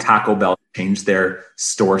why Taco Bell changed their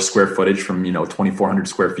store square footage from, 2,400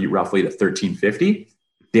 square feet roughly to 1,350.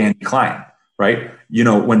 Danny Klein, right?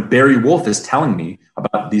 When Barry Wolf is telling me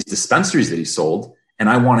about these dispensaries that he sold, and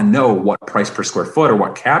I want to know what price per square foot or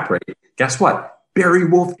what cap rate, guess what? Barry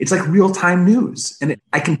Wolf, it's like real-time news. And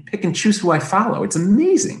I can pick and choose who I follow. It's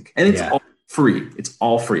amazing. And it's all free. It's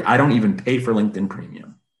all free. I don't even pay for LinkedIn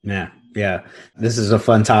Premium. Yeah. This is a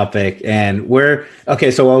fun topic. And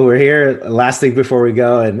so while we're here, last thing before we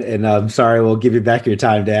go, and I'm sorry, we'll give you back your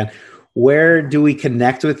time, Dan. Where do we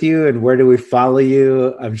connect with you and where do we follow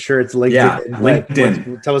you? I'm sure it's LinkedIn. Yeah,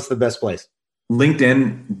 LinkedIn. Tell us the best place.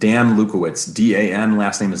 LinkedIn, Dan Lewkowicz, Dan,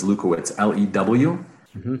 last name is Lewkowicz, Lewkowicz.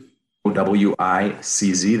 That's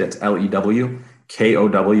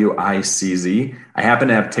Lewkowicz. I happen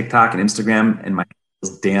to have TikTok and Instagram, and my name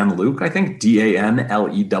is Dan Luke, I think,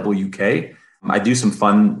 DanLewk. I do some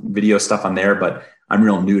fun video stuff on there, but I'm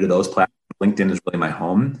real new to those platforms. LinkedIn is really my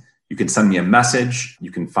home. You can send me a message. You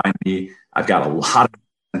can find me. I've got a lot of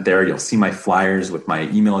content there. You'll see my flyers with my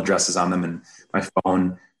email addresses on them and my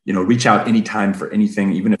phone. Reach out anytime for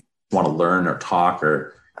anything, even if you want to learn or talk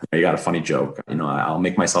or you got a funny joke. I'll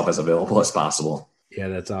make myself as available as possible. Yeah,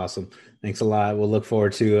 that's awesome. Thanks a lot. We'll look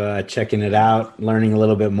forward to checking it out, learning a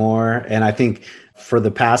little bit more. And I think for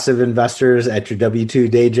the passive investors at your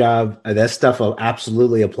W-2 day job, that stuff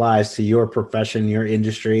absolutely applies to your profession, your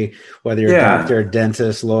industry, whether you're a doctor,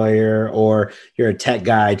 dentist, lawyer, or you're a tech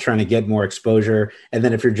guy trying to get more exposure. And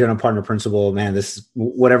then if you're general partner principal, man, this is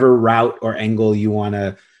whatever route or angle you want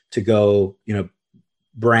to go,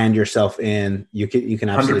 brand yourself in, you can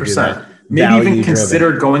absolutely 100%. Do that. Maybe even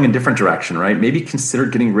consider going a different direction, right? Maybe consider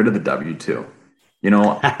getting rid of the W-2.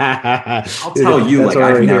 I'll tell you,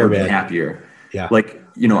 I've never been happier. Yeah.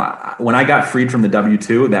 When I got freed from the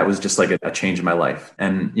W-2, that was just like a change in my life.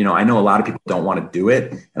 And, I know a lot of people don't want to do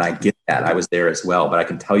it. And I get that. I was there as well. But I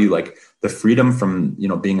can tell you, the freedom from,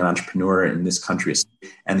 being an entrepreneur in this country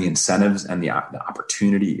and the incentives and the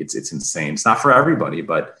opportunity, it's insane. It's not for everybody,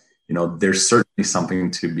 but, there's certainly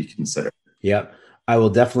something to be considered. Yep. I will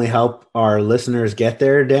definitely help our listeners get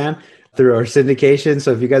there, Dan, through our syndication.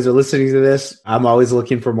 So if you guys are listening to this, I'm always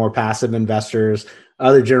looking for more passive investors,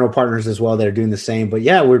 other general partners as well that are doing the same. But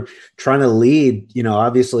yeah, we're trying to lead,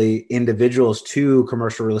 obviously individuals to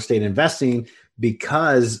commercial real estate investing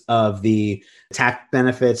because of the tax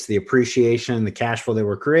benefits, the appreciation, the cash flow that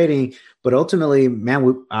we're creating. But ultimately,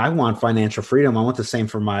 man, I want financial freedom. I want the same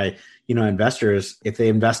for my investors. If they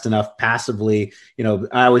invest enough passively,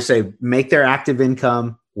 I always say make their active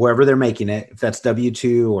income wherever they're making it. If that's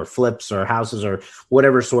W-2 or flips or houses or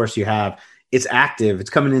whatever source you have, it's active. It's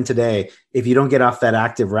coming in today. If you don't get off that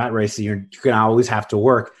active rat race, you're going to always have to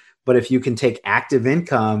work. But if you can take active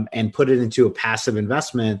income and put it into a passive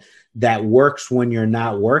investment that works when you're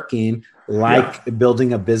not working,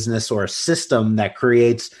 building a business or a system that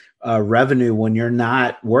creates revenue when you're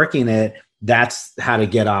not working it, that's how to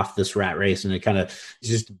get off this rat race. And it kind of is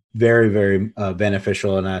just very, very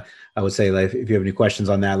beneficial. And I would say, if you have any questions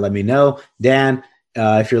on that, let me know. Dan,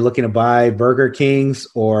 if you're looking to buy Burger Kings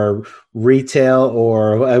or retail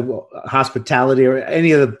or hospitality or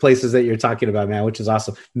any of the places that you're talking about, man, which is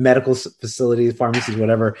awesome, medical facilities, pharmacies,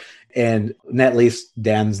 whatever, and net lease,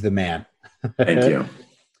 Dan's the man. Thank you.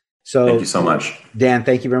 So thank you so much, Dan.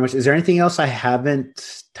 Thank you very much. Is there anything else I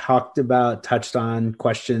haven't touched on,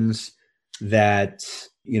 questions that,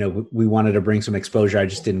 we wanted to bring some exposure I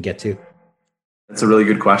just didn't get to? That's a really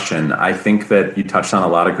good question. I think that you touched on a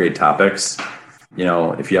lot of great topics.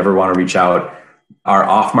 If you ever want to reach out, our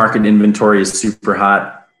off-market inventory is super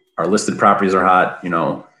hot. Our listed properties are hot.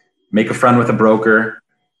 Make a friend with a broker,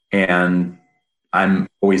 and I'm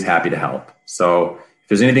always happy to help. So if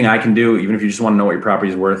there's anything I can do, even if you just want to know what your property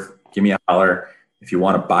is worth, give me a holler. If you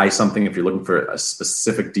want to buy something, if you're looking for a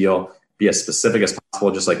specific deal, be as specific as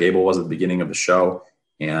possible, just like Abel was at the beginning of the show.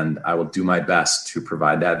 And I will do my best to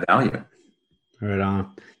provide that value. Right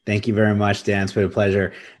on. Thank you very much, Dan. It's been a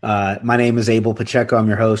pleasure. My name is Abel Pacheco. I'm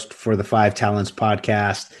your host for the 5 Talents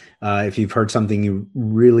podcast. If you've heard something you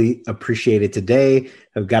really appreciated today,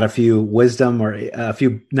 I've got a few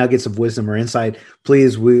nuggets of wisdom or insight.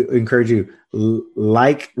 Please, we encourage you,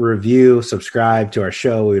 like, review, subscribe to our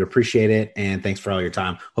show. We would appreciate it. And thanks for all your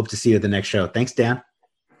time. Hope to see you at the next show. Thanks, Dan.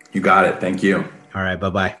 You got it. Thank you. All right.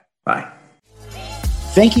 Bye-bye. Bye.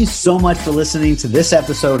 Thank you so much for listening to this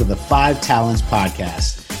episode of the 5 Talents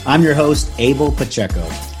podcast. I'm your host, Abel Pacheco.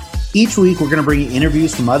 Each week, we're going to bring you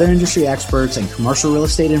interviews from other industry experts and commercial real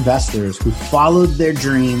estate investors who followed their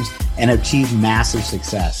dreams and achieved massive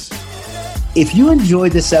success. If you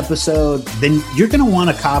enjoyed this episode, then you're going to want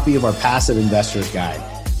a copy of our Passive Investor's Guide,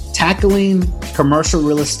 Tackling Commercial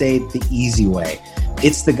Real Estate the Easy Way.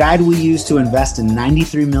 It's the guide we use to invest in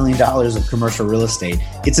 $93 million of commercial real estate.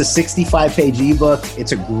 It's a 65-page ebook.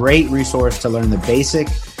 It's a great resource to learn the basic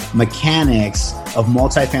mechanics of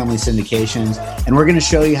multifamily syndications, and we're going to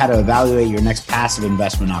show you how to evaluate your next passive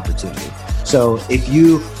investment opportunity. So if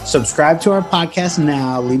you subscribe to our podcast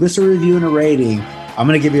now, leave us a review and a rating, I'm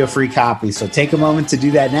going to give you a free copy. So take a moment to do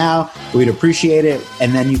that now. We'd appreciate it.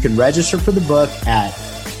 And then you can register for the book at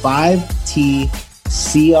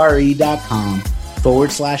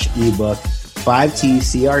 5tcre.com/ebook,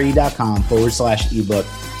 5tcre.com/ebook.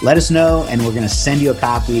 Let us know, and we're going to send you a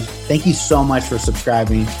copy. Thank you so much for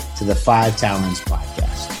subscribing to the 5 Talents Podcast.